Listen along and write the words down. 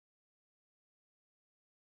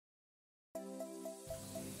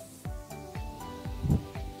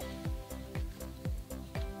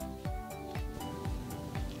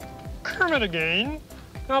Kermit again.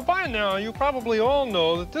 Now, by now, you probably all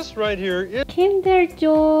know that this right here is Kinder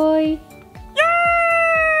Joy.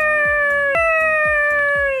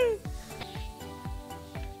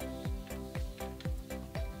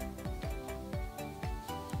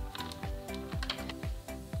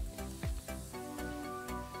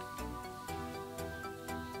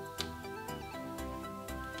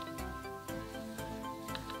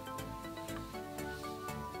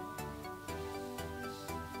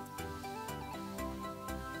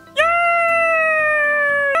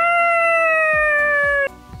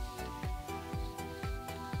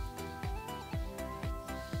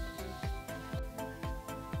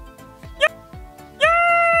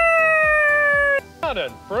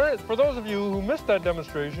 For those of you who missed that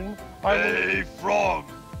demonstration, Hey, frog!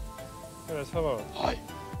 Yes, hello. Hi.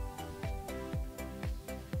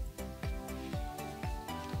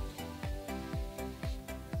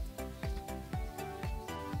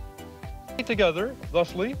 Together,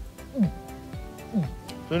 thusly.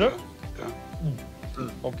 See that?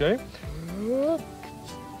 Okay.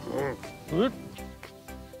 Good.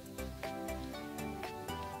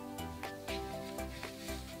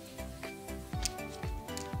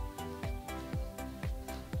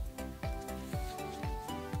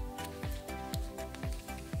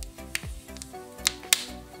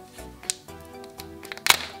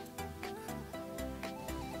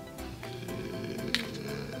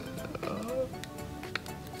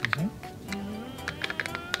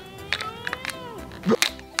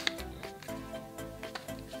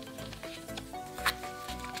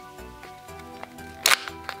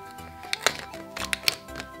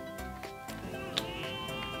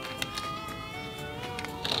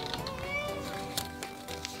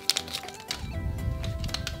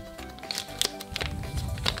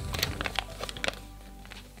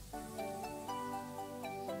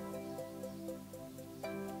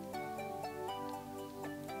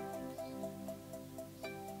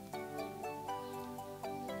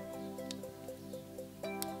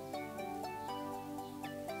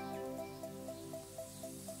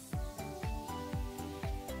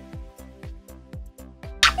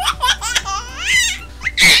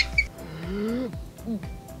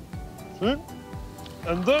 See?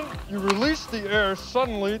 And then you release the air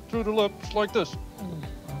suddenly through the lips like this.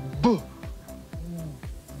 Buh.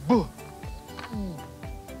 Buh.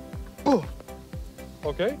 Buh.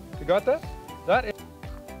 Okay, you got that? That is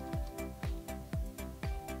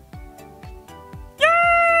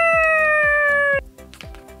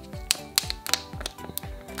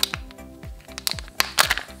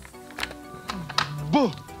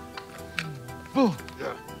buh. Buh.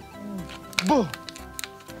 Yeah. Buh.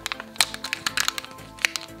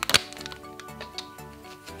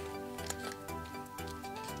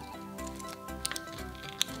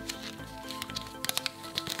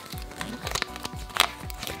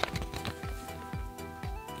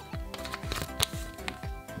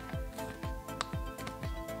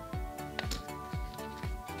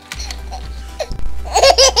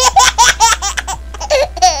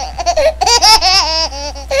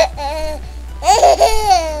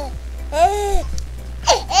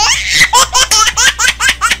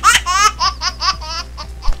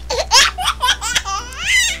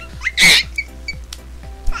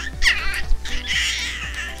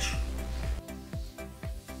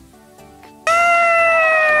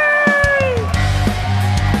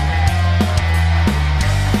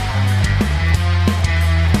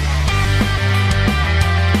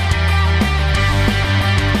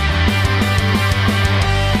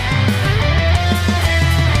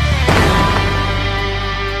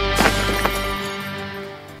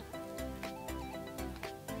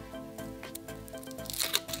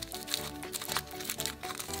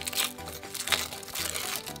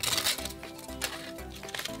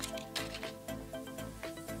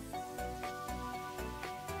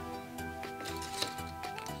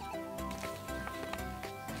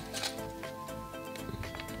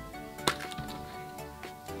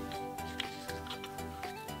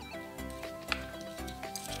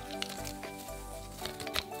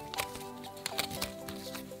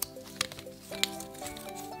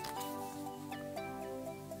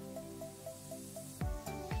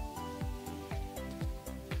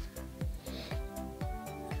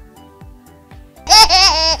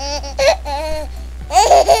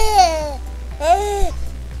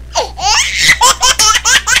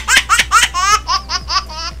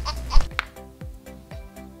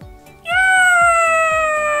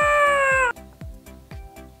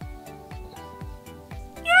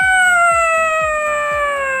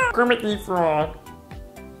 Kermit the Frog.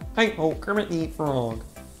 Hey, oh, Kermit the Frog.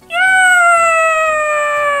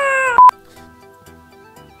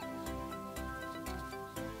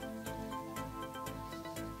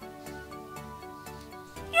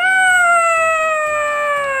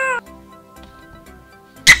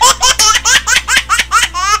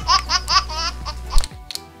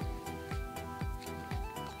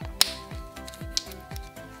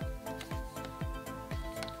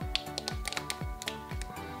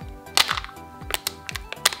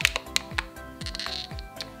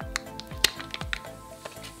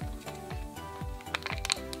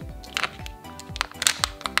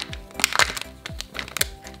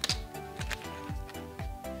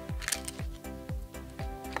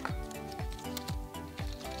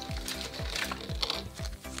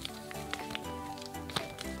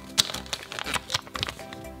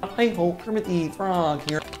 Hey ho, Kermit the Frog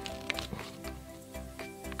here.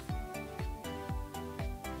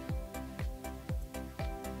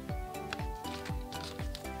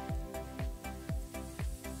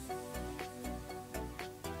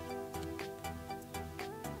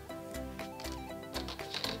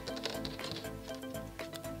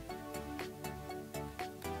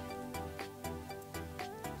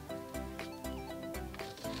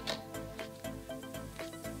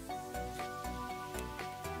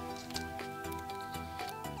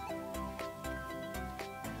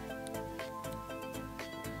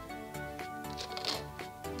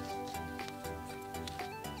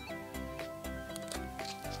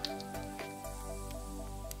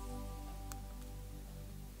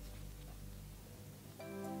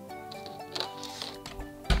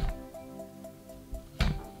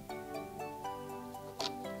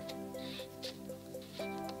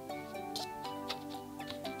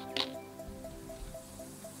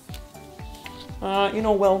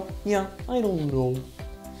 Well, yeah, I don't know.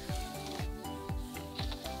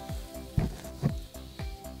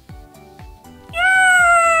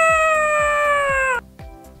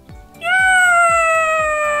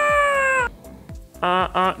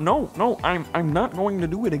 No, I'm not going to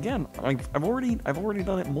do it again. I've already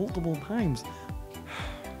done it multiple times.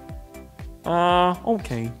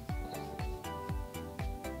 Okay.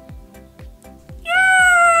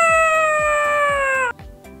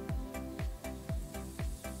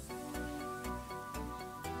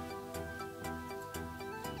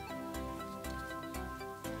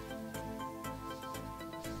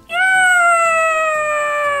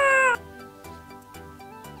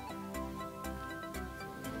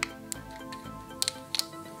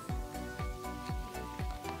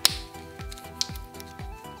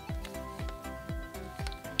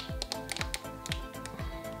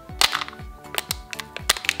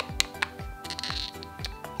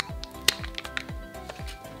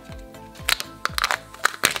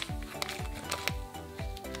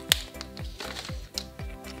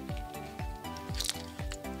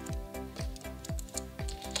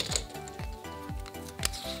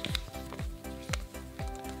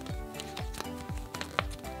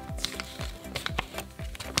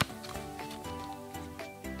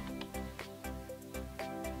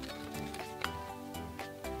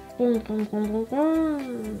 Boom, boom, boom, boom,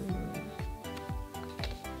 boom.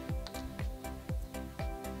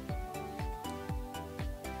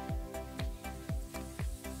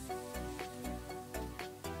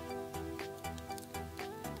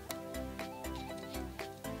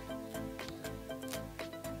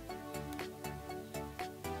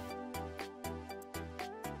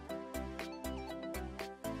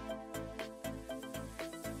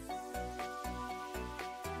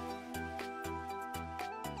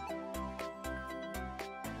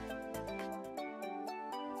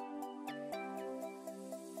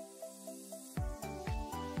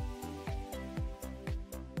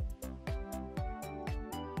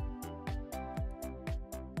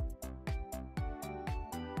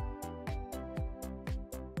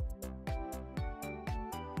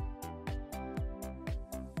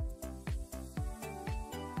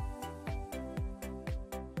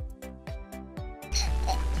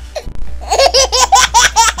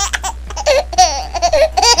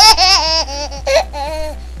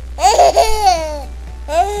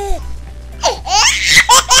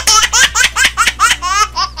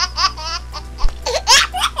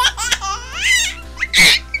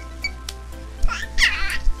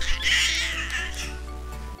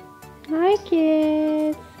 Hi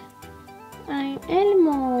kids, I'm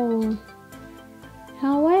Elmo.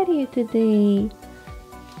 How are you today?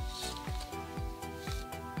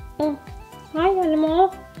 Oh, hi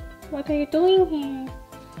Elmo. What are you doing here?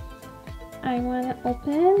 I wanna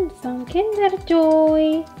open some Kinder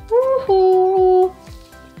Joy. Woohoo!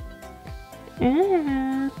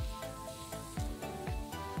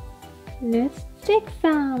 Let's take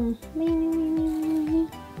some. Me, me, me, me, me, me.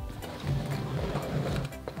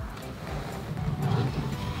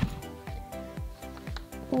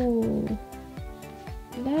 Oh,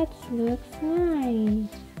 that looks nice.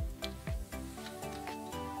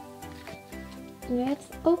 Let's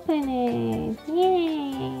open it.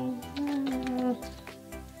 Yay!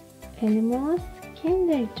 Elmo's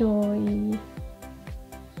Kinder Joy.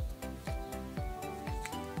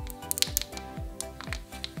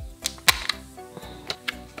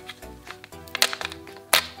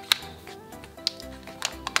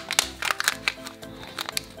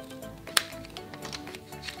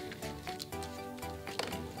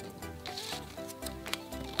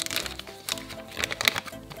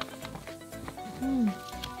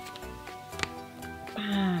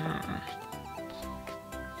 Ah.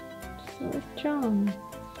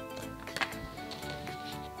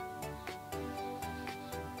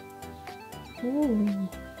 Ooh.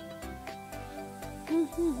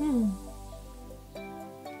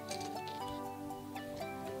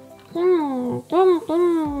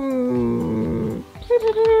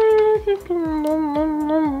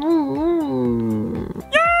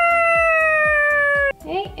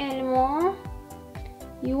 Hey Elmo,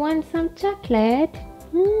 you want some chocolate?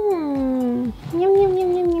 Yum yum yum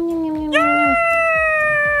yum yum yum yum yum yum.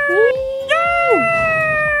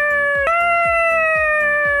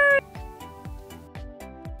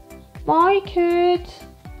 Bye kids.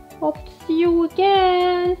 Hope to see you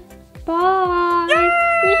again. Bye.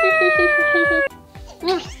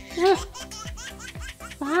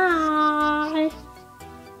 Bye.